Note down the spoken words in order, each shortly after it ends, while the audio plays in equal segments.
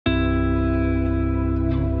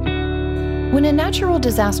When a natural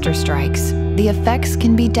disaster strikes, the effects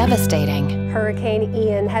can be devastating. Hurricane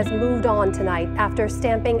Ian has moved on tonight after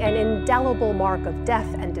stamping an indelible mark of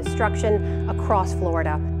death and destruction across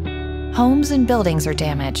Florida. Homes and buildings are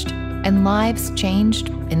damaged, and lives changed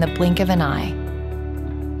in the blink of an eye.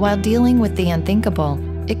 While dealing with the unthinkable,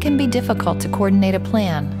 it can be difficult to coordinate a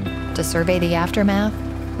plan, to survey the aftermath,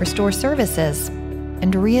 restore services,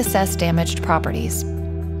 and reassess damaged properties.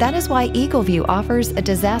 That is why EagleView offers a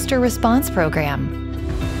disaster response program.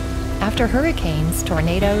 After hurricanes,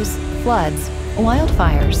 tornadoes, floods,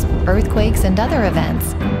 wildfires, earthquakes, and other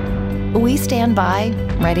events, we stand by,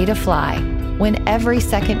 ready to fly. When every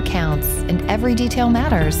second counts and every detail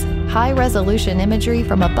matters, high-resolution imagery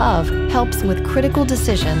from above helps with critical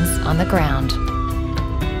decisions on the ground.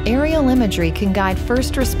 Aerial imagery can guide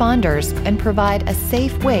first responders and provide a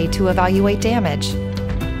safe way to evaluate damage.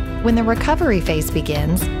 When the recovery phase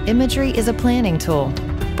begins, imagery is a planning tool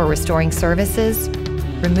for restoring services,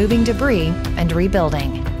 removing debris, and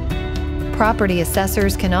rebuilding. Property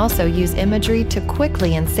assessors can also use imagery to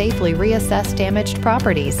quickly and safely reassess damaged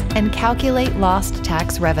properties and calculate lost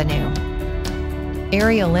tax revenue.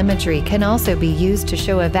 Aerial imagery can also be used to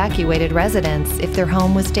show evacuated residents if their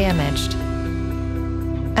home was damaged.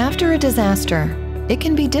 After a disaster, it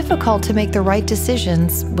can be difficult to make the right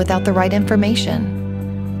decisions without the right information.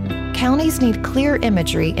 Counties need clear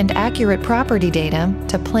imagery and accurate property data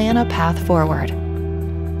to plan a path forward.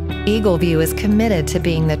 EagleView is committed to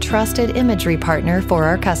being the trusted imagery partner for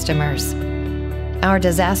our customers. Our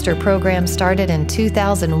disaster program started in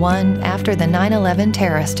 2001 after the 9/11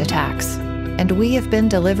 terrorist attacks, and we have been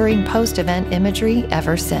delivering post-event imagery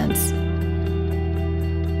ever since.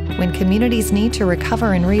 When communities need to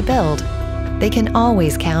recover and rebuild, they can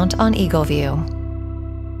always count on EagleView.